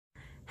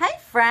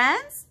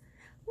friends.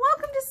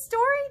 Welcome to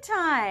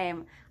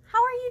Storytime. How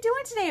are you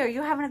doing today? Are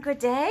you having a good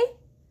day?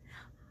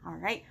 All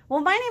right. Well,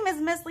 my name is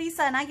Miss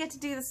Lisa, and I get to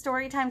do the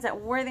story times at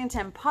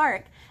Worthington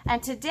Park.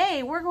 And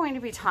today we're going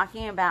to be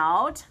talking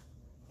about,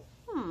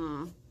 what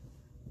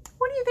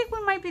do you think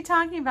we might be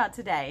talking about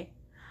today?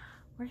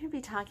 We're going to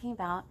be talking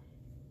about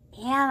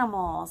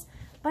animals,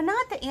 but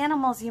not the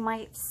animals you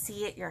might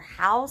see at your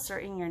house or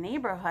in your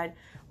neighborhood.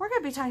 We're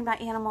going to be talking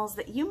about animals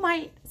that you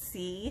might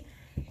see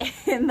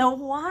in the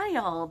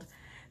wild.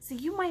 So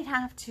you might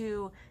have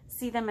to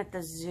see them at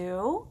the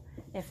zoo.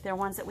 If they're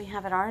ones that we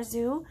have at our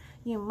zoo,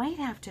 you might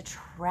have to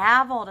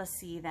travel to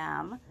see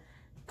them.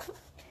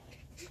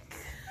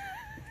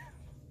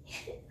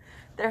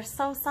 They're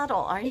so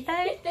subtle, aren't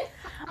they?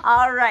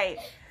 All right.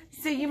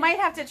 So you might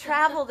have to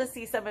travel to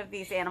see some of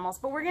these animals,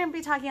 but we're going to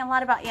be talking a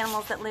lot about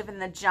animals that live in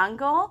the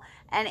jungle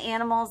and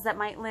animals that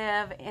might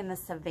live in the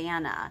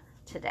savannah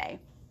today.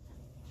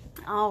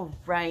 All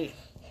right.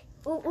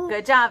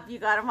 Good job. You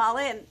got them all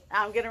in.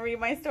 I'm going to read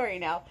my story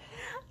now.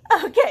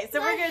 Okay, so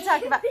we're going to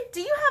talk about,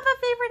 do you have a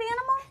favorite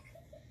animal?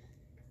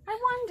 I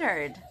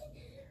wondered.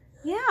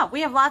 Yeah,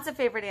 we have lots of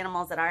favorite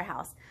animals at our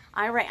house.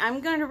 All right, I'm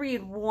going to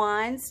read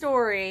one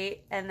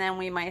story, and then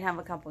we might have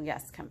a couple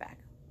guests come back.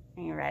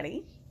 Are you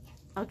ready?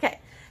 Okay,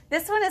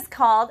 this one is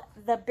called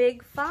The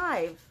Big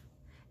Five,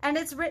 and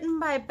it's written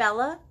by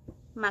Bella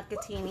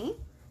Macatini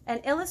and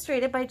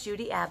illustrated by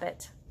Judy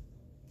Abbott.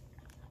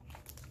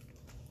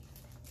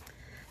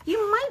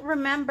 You might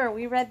remember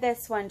we read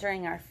this one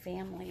during our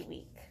family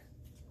week.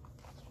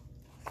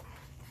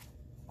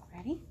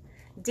 Ready?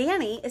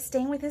 Danny is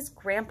staying with his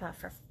grandpa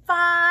for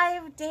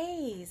 5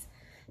 days.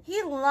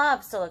 He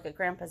loves to look at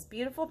Grandpa's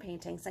beautiful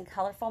paintings and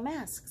colorful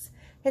masks.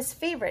 His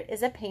favorite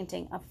is a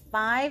painting of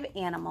 5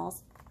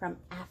 animals from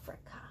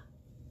Africa.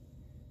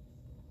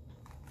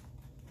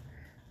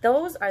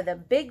 Those are the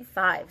big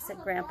 5,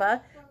 said Grandpa,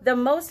 the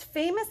most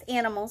famous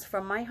animals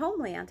from my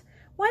homeland.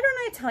 Why don't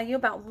I tell you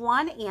about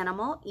one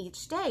animal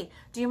each day?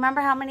 Do you remember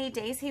how many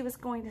days he was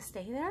going to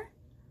stay there?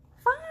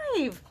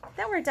 5.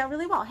 That worked out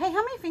really well. Hey,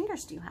 how many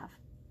fingers do you have?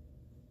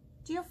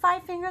 Do you have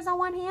 5 fingers on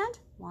one hand?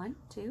 1,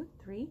 2,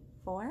 3,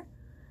 4,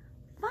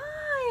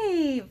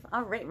 5.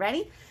 All right,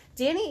 ready?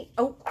 Danny,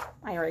 oh,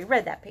 I already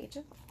read that page.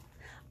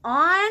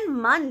 On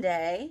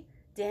Monday,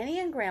 Danny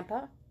and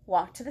Grandpa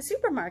walked to the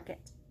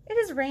supermarket. It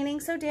is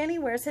raining, so Danny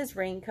wears his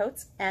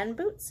raincoats and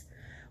boots.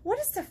 What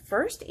is the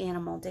first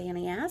animal,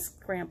 Danny asked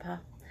Grandpa.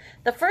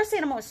 The first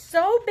animal is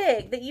so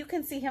big that you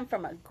can see him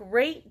from a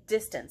great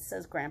distance,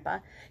 says Grandpa.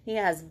 He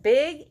has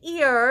big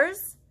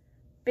ears,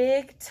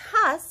 big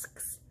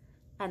tusks,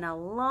 and a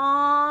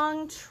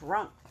long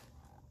trunk.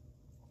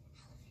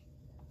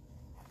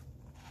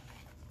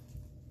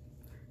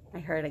 I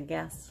heard a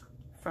guess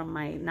from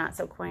my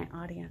not-so-quiet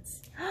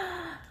audience.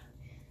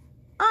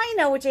 I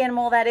know which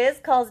animal that is,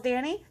 calls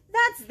Danny.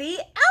 That's the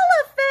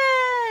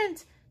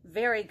elephant!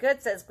 Very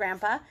good, says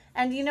Grandpa.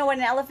 And you know what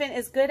an elephant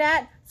is good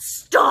at?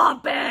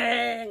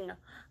 Stomping!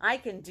 I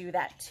can do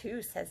that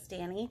too, says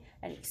Danny.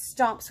 And he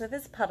stomps with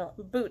his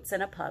boots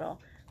in a puddle.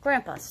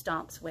 Grandpa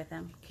stomps with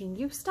him. Can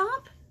you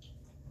stomp?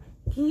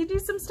 Can you do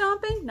some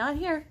stomping? Not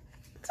here.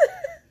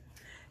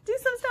 Do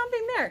some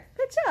stomping there.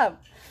 Good job.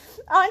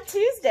 On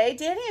Tuesday,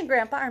 Danny and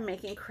Grandpa are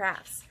making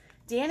crafts.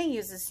 Danny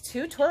uses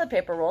 2 toilet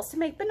paper rolls to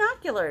make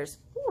binoculars.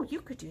 Ooh,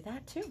 you could do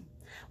that too.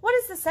 What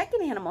is the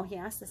second animal? He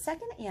asked. The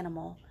second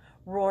animal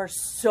roars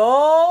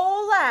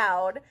so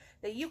loud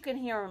that you can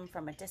hear him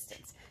from a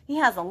distance. He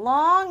has a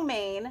long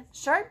mane,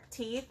 sharp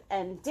teeth,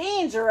 and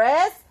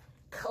dangerous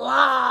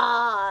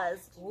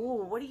claws.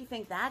 Ooh, what do you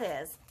think that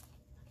is?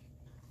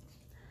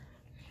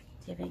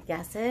 Do you have any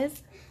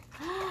guesses?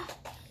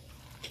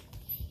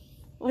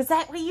 Was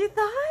that what you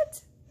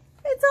thought?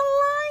 It's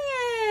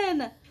a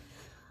lion.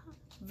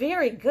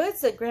 Very good,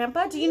 said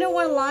Grandpa. Do you know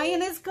what a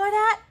lion is good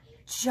at?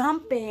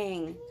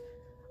 Jumping.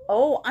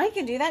 Oh, I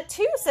can do that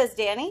too, says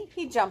Danny.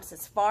 He jumps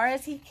as far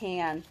as he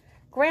can.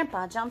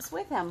 Grandpa jumps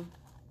with him.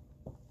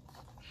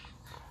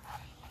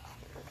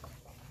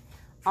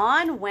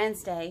 On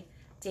Wednesday,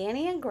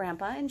 Danny and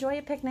Grandpa enjoy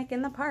a picnic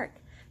in the park.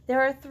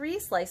 There are 3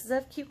 slices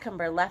of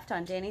cucumber left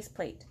on Danny's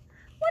plate.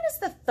 What is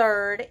the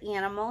third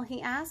animal, he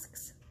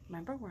asks.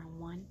 Remember, we're on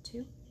 1,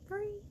 2,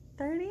 3,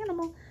 third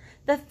animal.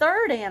 The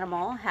third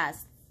animal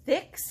has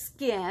thick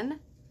skin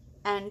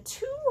and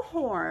 2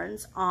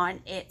 horns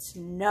on its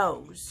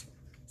nose,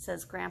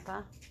 says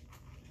Grandpa.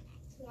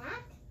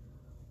 Yak?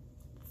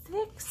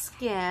 Thick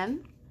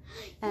skin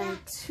and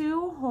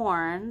 2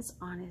 horns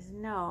on his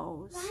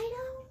nose.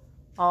 Rhino?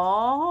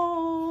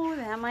 Oh,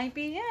 that might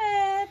be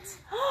it.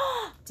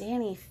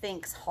 Danny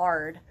thinks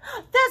hard.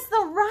 That's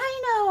the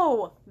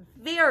rhino.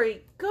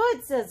 Very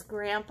good, says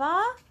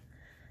Grandpa.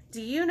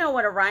 Do you know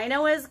what a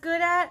rhino is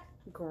good at?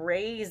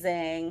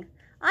 Grazing.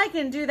 I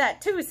can do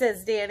that too,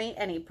 says Danny,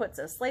 and he puts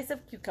a slice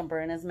of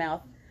cucumber in his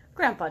mouth.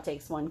 Grandpa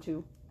takes one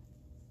too.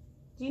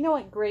 Do you know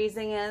what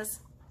grazing is?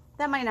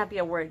 That might not be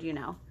a word you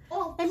know.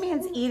 Oh, it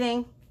means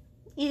eating.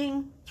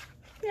 Eating.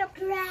 Yep.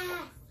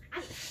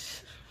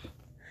 Grass.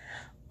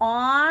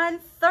 On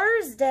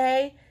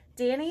Thursday,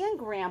 Danny and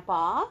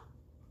Grandpa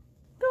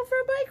go for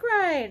a bike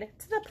ride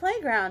to the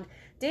playground.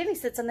 Danny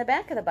sits on the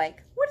back of the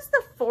bike. What is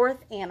the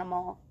fourth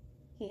animal?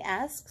 He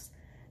asks.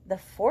 The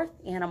fourth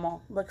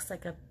animal looks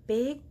like a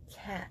big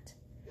cat,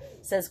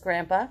 says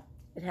Grandpa.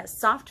 It has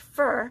soft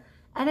fur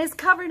and is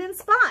covered in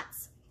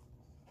spots.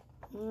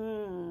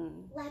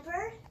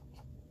 Leopard?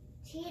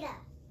 Cheetah.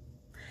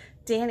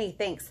 Danny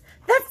thinks,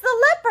 that's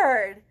the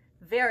leopard.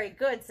 Very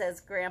good, says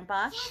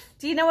Grandpa. Yes.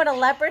 Do you know what a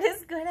leopard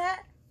is good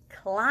at?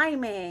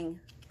 Climbing.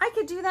 I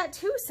could do that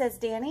too, says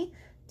Danny.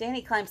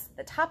 Danny climbs to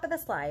the top of the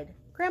slide.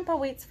 Grandpa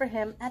waits for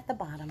him at the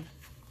bottom.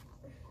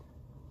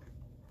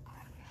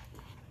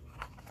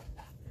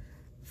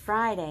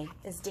 Friday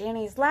is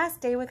Danny's last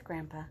day with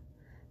Grandpa.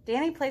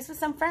 Danny plays with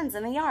some friends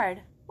in the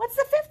yard. What's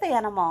the fifth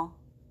animal?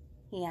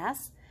 He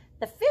asks.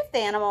 The fifth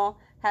animal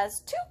has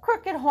 2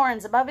 crooked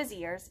horns above his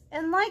ears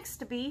and likes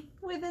to be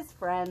with his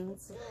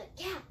friends.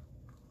 Cat.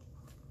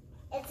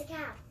 It's a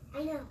cat.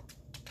 I know.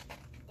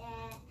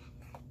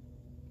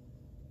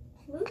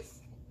 Moose?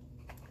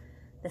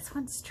 This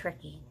one's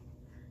tricky.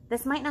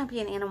 This might not be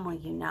an animal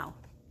you know.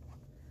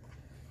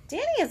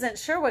 Danny isn't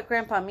sure what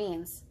Grandpa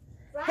means.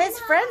 His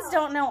friends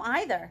don't know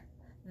either.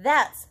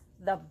 That's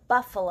the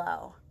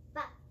buffalo,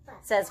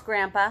 says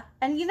Grandpa.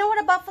 And you know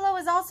what a buffalo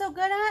is also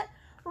good at?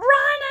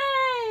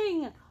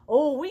 Running!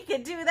 Oh, we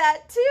could do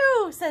that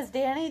too, says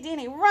Danny.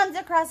 Danny runs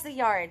across the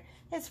yard.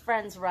 His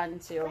friends run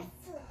too.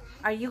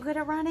 Are you good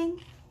at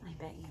running? I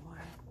bet you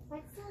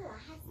are.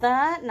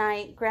 That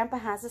night, Grandpa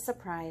has a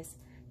surprise.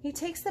 He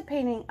takes the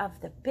painting of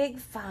the Big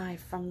 5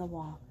 from the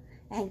wall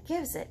and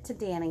gives it to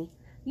Danny.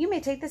 You may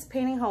take this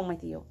painting home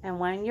with you, and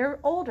when you're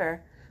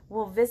older,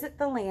 we'll visit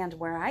the land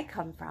where I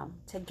come from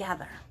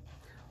together.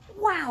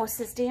 Wow,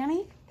 says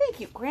Danny. Thank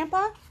you,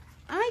 Grandpa.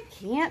 I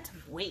can't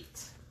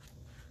wait.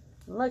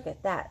 Look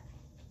at that.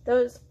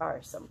 Those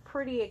are some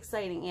pretty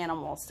exciting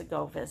animals to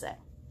go visit.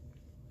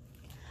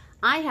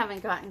 I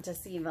haven't gotten to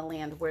see the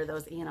land where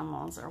those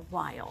animals are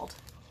wild.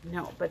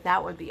 No, but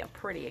that would be a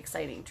pretty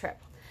exciting trip.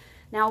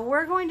 Now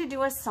we're going to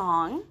do a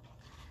song,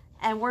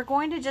 and we're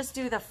going to just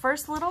do the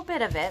first little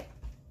bit of it.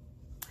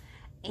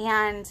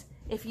 And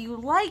if you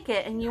like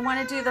it and you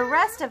want to do the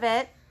rest of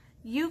it,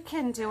 you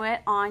can do it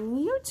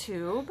on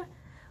YouTube.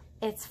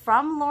 It's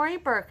from Lori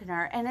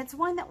Berkner, and it's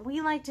one that we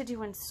like to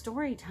do in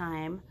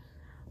Storytime,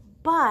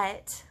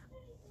 but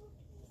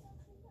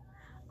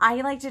I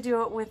like to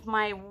do it with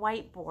my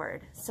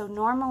whiteboard. So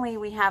normally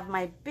we have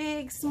my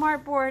big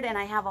smart board and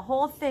I have a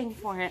whole thing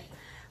for it,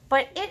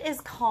 but it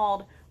is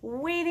called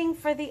Waiting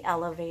for the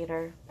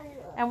Elevator.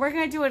 And we're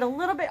going to do it a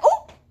little bit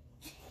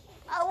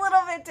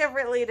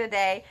differently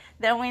today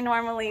than we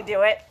normally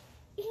do it.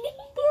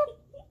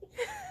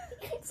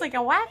 It's like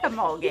a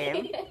whack-a-mole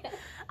game.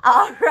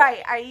 All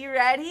right, are you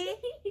ready?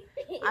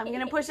 I'm going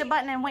to push a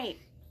button and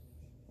wait.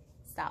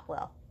 Stop,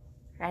 Will.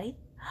 Ready?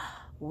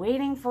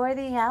 Waiting for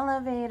the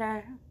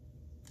elevator.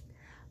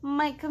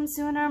 Might come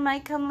sooner,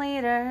 might come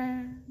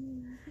later.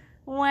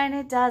 When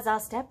it does,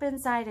 I'll step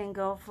inside and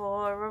go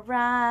for a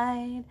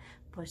ride.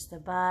 Push the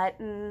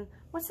button.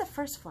 What's the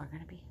first floor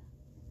going to be?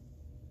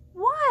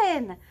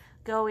 1.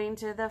 Going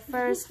to the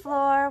first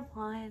floor.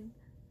 1.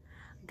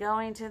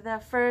 Going to the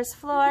first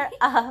floor.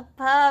 Up,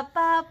 up,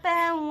 up.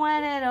 And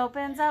when it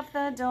opens up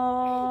the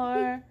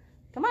door.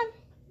 Come on.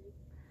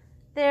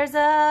 There's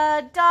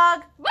a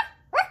dog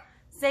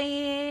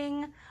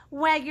saying,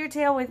 wag your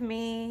tail with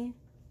me.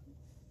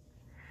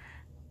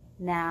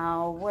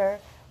 Now we're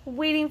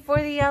waiting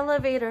for the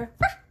elevator.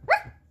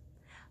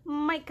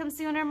 Might come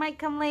sooner, might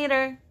come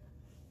later.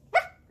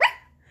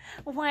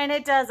 When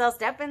it does, I'll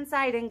step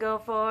inside and go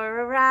for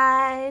a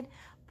ride.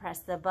 Press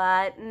the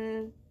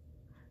button.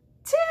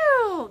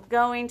 2.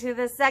 Going to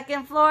the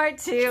second floor.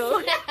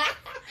 2.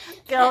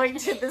 Going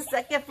to the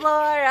second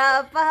floor.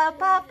 Up,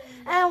 up, up.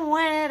 And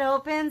when it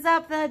opens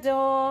up the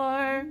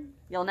door,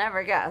 you'll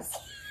never guess.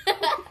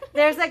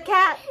 There's a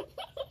cat.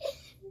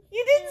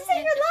 You didn't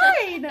say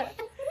your line.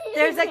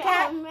 There's a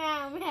cat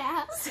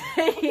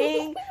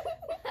saying,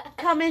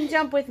 come and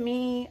jump with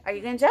me. Are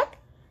you going to jump?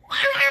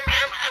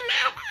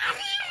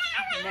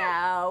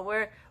 Now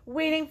we're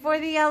waiting for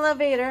the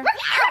elevator.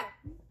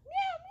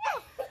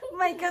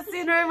 Might come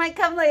sooner, might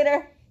come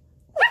later.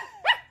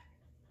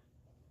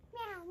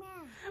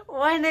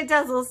 When it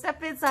does, we'll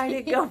step inside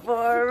and go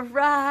for a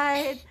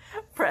ride.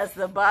 Press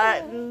the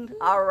button.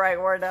 All right,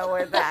 we're done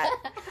with that.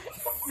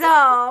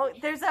 So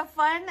there's a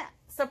fun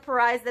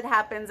surprise that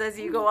happens as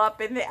you go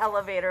up in the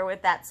elevator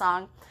with that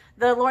song.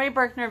 The Lori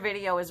Berkner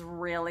video is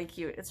really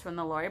cute. It's from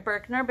the Lori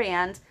Berkner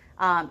Band,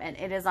 and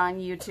it is on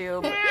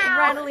YouTube,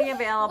 readily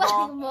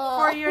available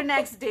for your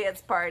next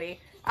dance party.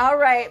 All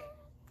right,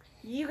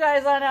 you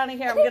guys on out of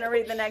here. I'm going to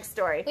read the next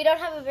story. We don't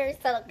have a very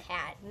subtle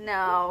cat.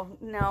 No,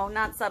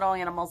 not subtle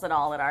animals at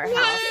all at our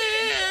house.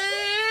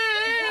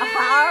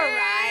 All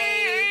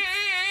right.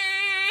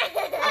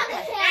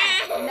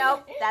 Okay.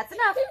 Nope, that's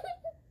enough.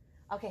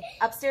 Okay,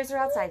 upstairs or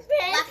outside?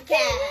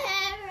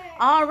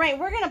 All right,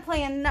 we're gonna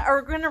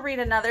we're gonna read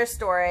another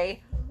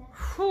story.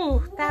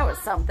 Whew, that was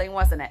something,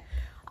 wasn't it?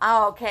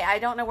 Okay, I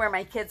don't know where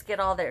my kids get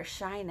all their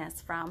shyness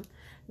from.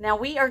 Now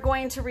we are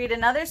going to read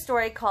another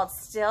story called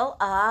Still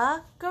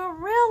a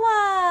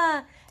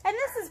Gorilla. And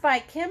this is by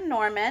Kim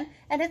Norman,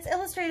 and it's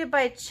illustrated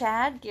by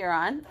Chad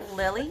Giron.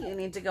 Lily, you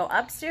need to go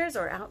upstairs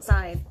or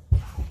outside.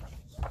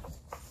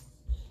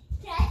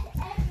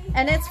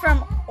 And it's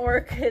from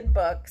Orchid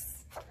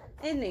Books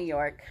in New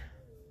York.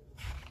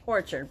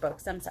 Orchard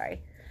Books, I'm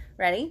sorry.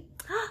 Ready?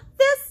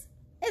 This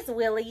is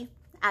Willie.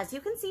 As you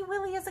can see,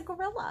 Willie is a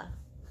gorilla.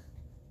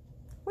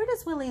 Where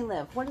does Willie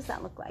live? What does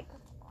that look like?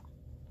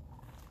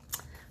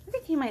 I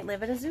think he might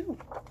live at a zoo.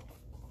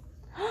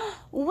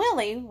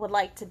 Willie would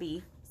like to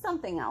be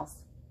something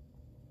else.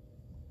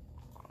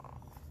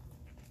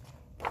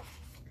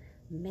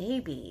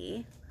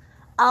 Maybe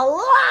a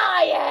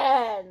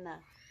lion.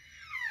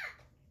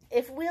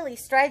 If Willie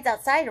strides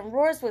outside and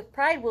roars with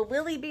pride, will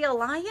Willie be a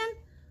lion?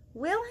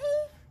 Will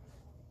he?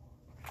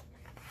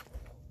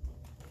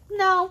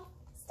 No,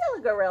 still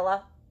a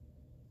gorilla.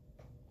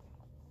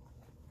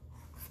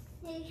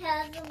 He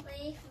has a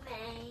leaf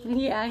mane.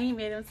 Yeah, he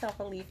made himself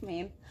a leaf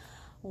mane.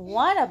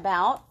 What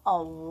about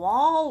a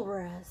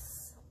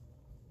walrus?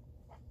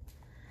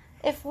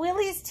 If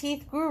Willie's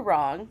teeth grew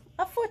wrong,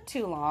 a foot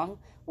too long,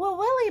 will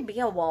Willie be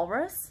a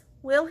walrus?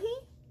 Will he?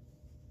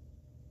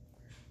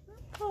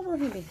 What will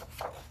he be?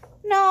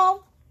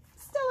 No,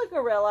 still a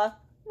gorilla.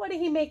 What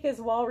did he make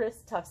his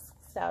walrus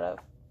tusks out of?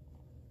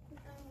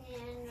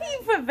 Banana.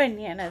 He put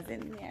bananas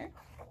in there.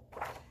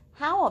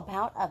 How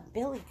about a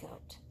billy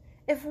goat?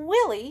 If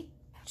Willie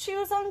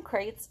chews on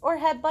crates or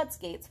headbutts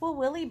gates, will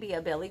Willie be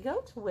a billy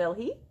goat? Will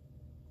he?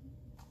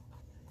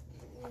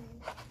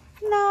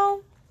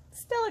 No,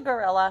 still a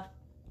gorilla.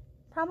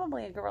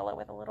 Probably a gorilla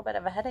with a little bit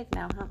of a headache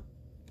now, huh?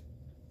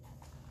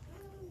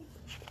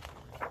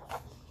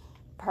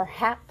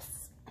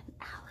 Perhaps an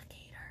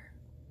alligator.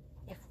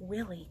 If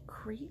Willie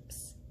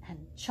creeps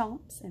and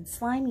chomps in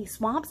slimy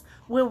swamps,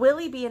 will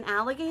Willie be an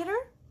alligator?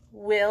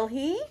 Will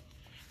he?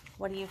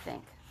 What do you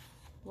think?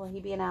 Will he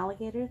be an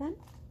alligator then?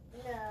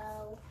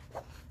 No.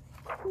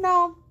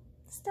 No,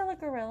 still a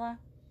gorilla.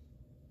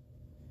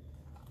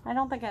 I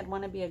don't think I'd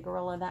want to be a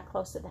gorilla that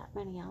close to that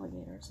many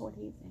alligators. What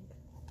do you think?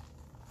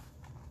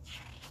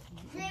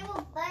 They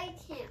will bite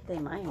him. They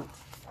might.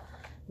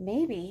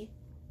 Maybe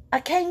a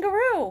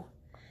kangaroo.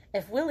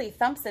 If Willie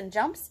thumps and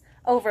jumps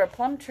over a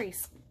plum tree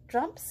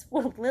stumps,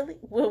 will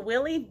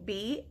Willie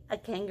be a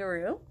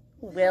kangaroo?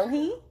 Will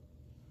he?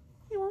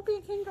 He won't be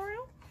a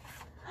kangaroo?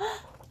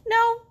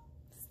 No,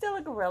 still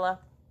a gorilla.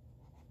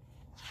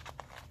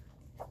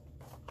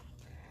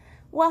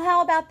 Well,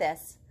 how about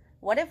this?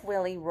 What if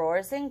Willie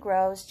roars and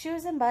grows,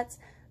 chews and butts,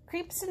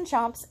 creeps and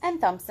chomps, and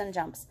thumps and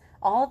jumps,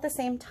 all at the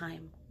same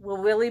time? Will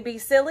Willie be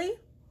silly?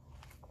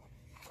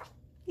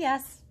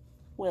 Yes,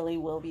 Willie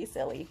will be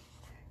silly.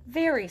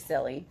 Very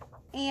silly.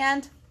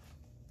 And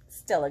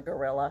still a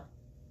gorilla.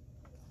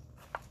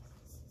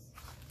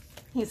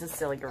 He's a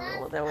silly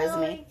gorilla though,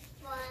 isn't he?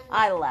 Fun.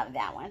 I love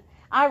that one.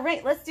 All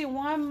right, let's do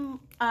one.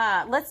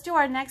 Let's do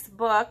our next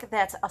book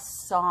that's a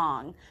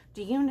song.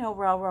 Do you know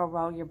Row, Row,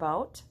 Row Your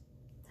Boat?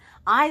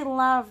 I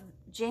love,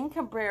 Jane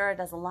Cabrera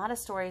does a lot of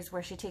stories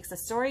where she takes a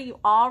story you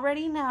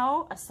already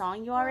know, a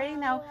song you already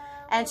know,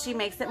 and she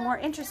makes it more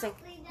interesting.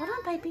 Hold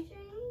on, baby.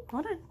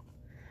 Hold on.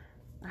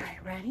 All right,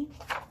 ready?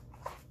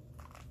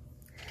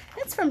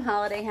 It's from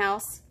Holiday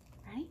House.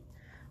 Ready?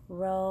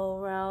 Row,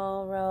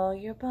 row, row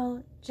your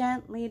boat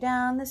gently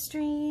down the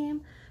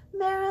stream.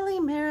 Merrily,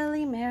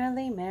 merrily,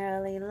 merrily,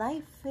 merrily,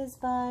 life is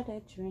but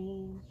a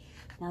dream.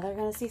 Now they're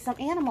going to see some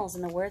animals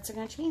and the words are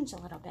going to change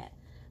a little bit.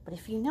 But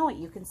if you know it,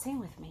 you can sing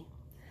with me.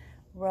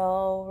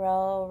 Row,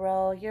 row,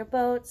 row your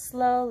boat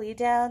slowly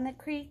down the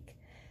creek.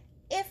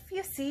 If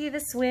you see the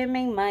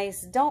swimming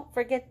mice, don't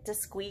forget to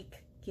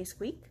squeak. Can you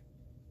squeak?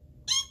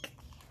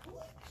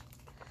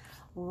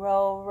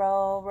 Row,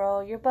 row, row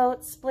your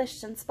boat,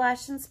 splish and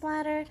splash and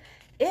splatter.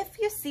 If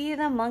you see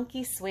the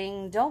monkey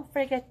swing, don't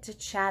forget to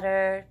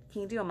chatter.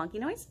 Can you do a monkey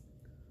noise?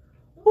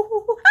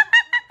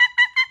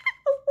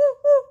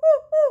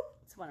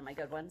 It's one of my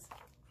good ones.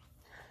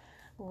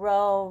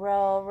 Row,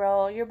 row,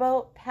 row your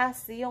boat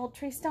past the old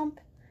tree stump.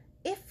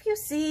 If you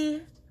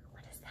see,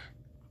 what is that?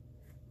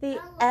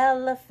 The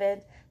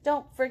elephant,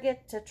 don't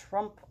forget to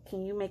trump.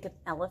 Can you make an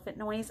elephant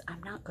noise?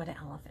 I'm not good at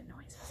elephant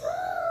noises.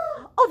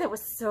 Oh, that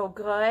was so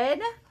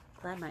good.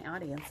 Glad my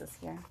audience is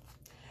here.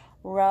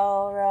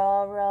 Row,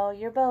 row, row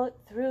your boat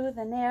through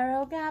the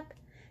narrow gap.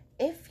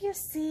 If you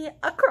see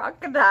a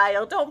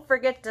crocodile, don't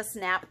forget to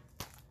snap.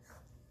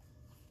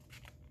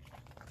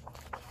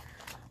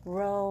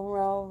 Row,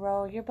 row,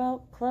 row your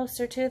boat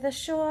closer to the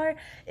shore.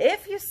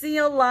 If you see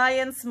a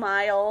lion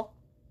smile,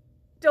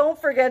 don't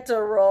forget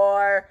to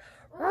roar.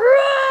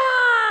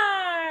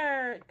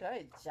 Roar!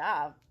 Good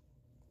job.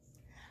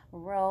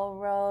 Row,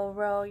 row,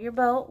 row your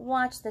boat,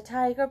 watch the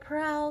tiger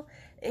prowl.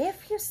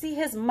 If you see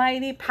his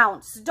mighty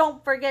pounce,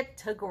 don't forget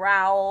to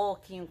growl.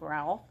 Can you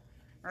growl?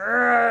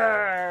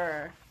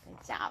 Roar!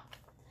 Good job.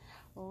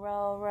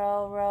 Row,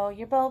 row, row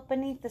your boat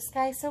beneath the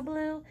sky so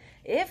blue.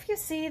 If you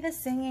see the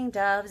singing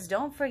doves,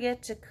 don't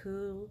forget to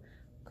coo.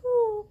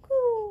 Coo,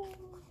 coo,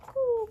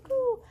 coo,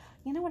 coo.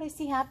 You know what I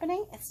see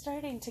happening? It's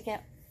starting to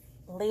get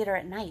later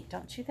at night,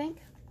 don't you think?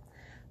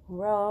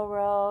 Row,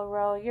 row,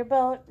 row your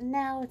boat,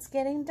 now it's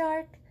getting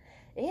dark.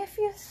 If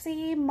you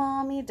see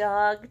mommy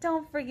dog,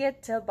 don't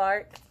forget to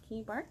bark. Can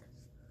you bark?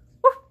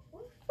 Woof,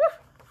 woof.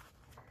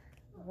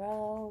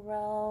 Row,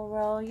 row,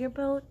 row your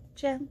boat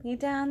gently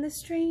down the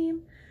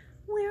stream.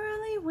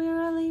 Wearily,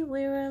 wearily,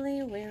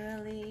 wearily,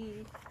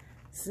 wearily.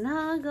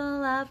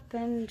 Snuggle up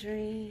and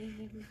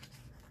dream.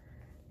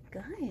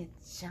 Good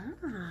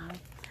job.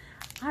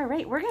 All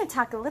right, we're going to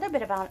talk a little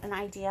bit about an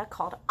idea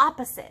called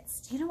opposites.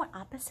 Do you know what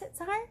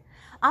opposites are?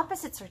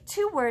 Opposites are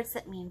two words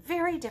that mean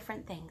very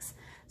different things.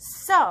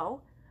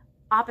 So,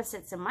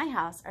 opposites in my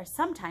house are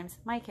sometimes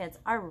my kids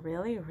are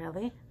really,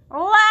 really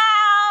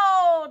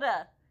loud.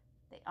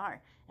 They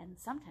are. And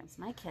sometimes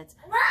my kids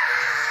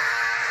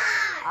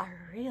are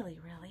really,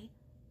 really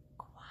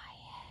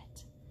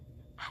quiet.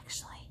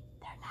 Actually,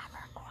 they're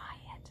never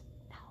quiet.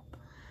 Nope.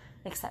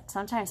 Except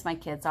sometimes my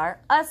kids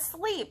are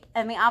asleep.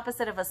 And the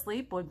opposite of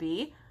asleep would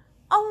be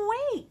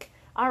awake.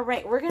 All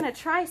right, we're going to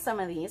try some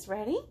of these.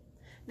 Ready?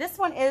 This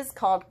one is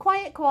called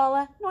Quiet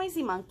Koala,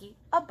 Noisy Monkey,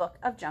 a book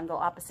of jungle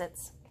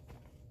opposites.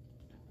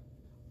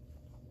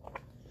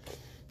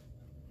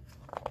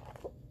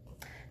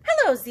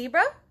 Hello,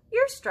 zebra.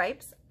 Your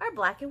stripes are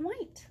black and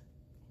white.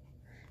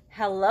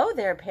 Hello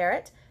there,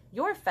 parrot.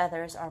 Your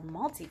feathers are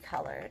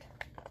multicolored.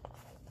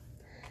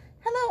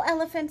 Hello,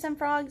 elephants and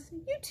frogs.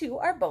 You two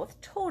are both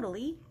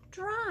totally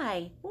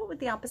dry. What would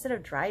the opposite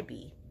of dry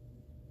be?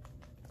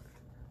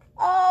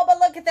 Oh, but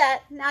look at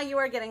that. Now you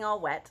are getting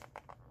all wet.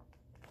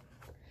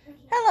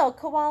 Hello,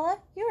 koala.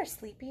 You are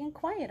sleepy and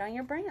quiet on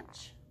your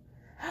branch.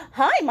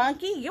 Hi,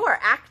 monkey. You are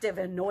active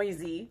and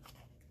noisy.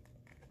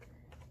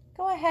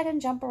 Go ahead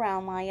and jump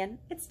around, lion.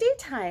 It's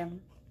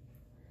daytime.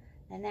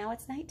 And now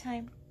it's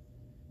nighttime.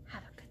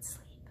 Have a good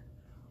sleep.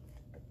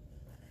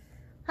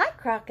 Hi,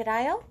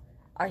 crocodile.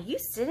 Are you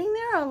sitting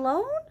there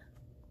alone?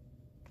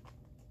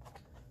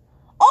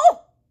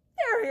 Oh,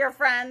 there are your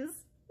friends.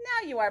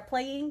 Now you are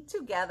playing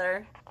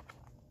together.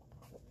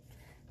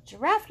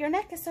 Giraffe, your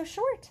neck is so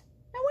short.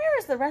 Now where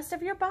is the rest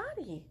of your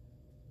body?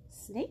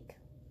 Snake?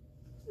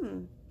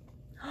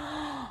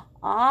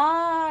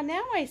 Ah,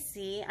 now I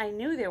see. I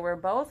knew they were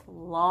both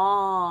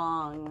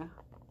long.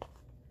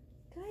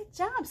 Good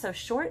job. So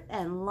short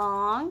and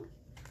long,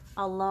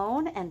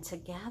 alone and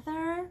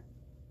together,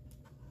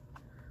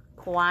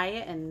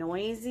 quiet and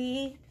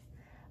noisy,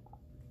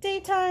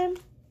 daytime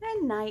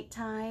and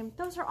nighttime.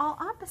 Those are all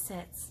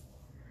opposites.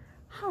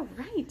 All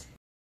right.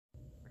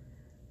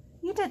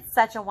 You did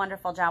such a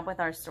wonderful job with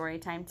our story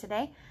time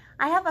today.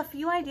 I have a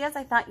few ideas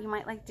I thought you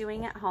might like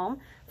doing at home.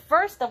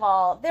 First of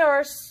all, there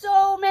are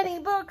so many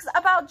books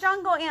about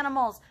jungle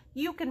animals.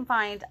 You can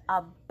find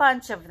a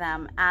bunch of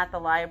them at the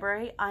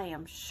library, I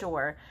am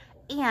sure.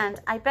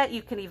 And I bet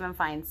you can even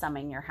find some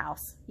in your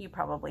house. You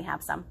probably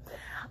have some.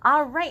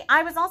 All right,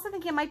 I was also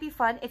thinking it might be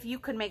fun if you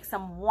could make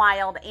some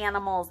wild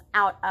animals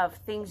out of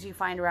things you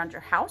find around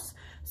your house.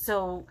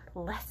 So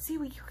let's see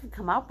what you can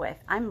come up with.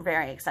 I'm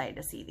very excited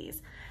to see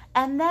these.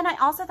 And then I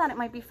also thought it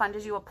might be fun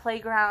to do a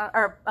playground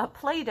or a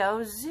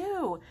Play-Doh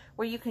zoo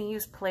where you can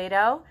use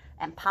Play-Doh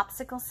and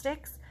popsicle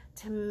sticks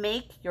to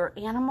make your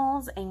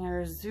animals and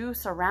your zoo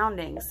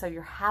surroundings, so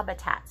your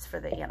habitats for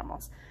the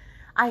animals.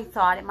 I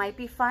thought it might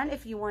be fun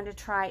if you wanted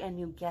to try a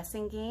new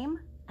guessing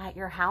game at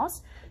your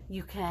house.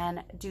 You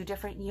can do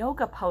different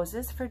yoga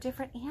poses for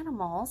different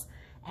animals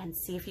and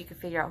see if you can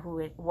figure out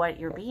what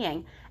you're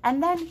being.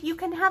 And then you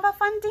can have a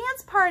fun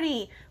dance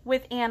party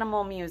with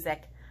animal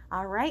music.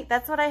 All right,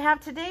 that's what I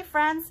have today,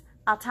 friends.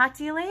 I'll talk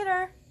to you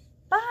later.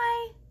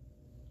 Bye.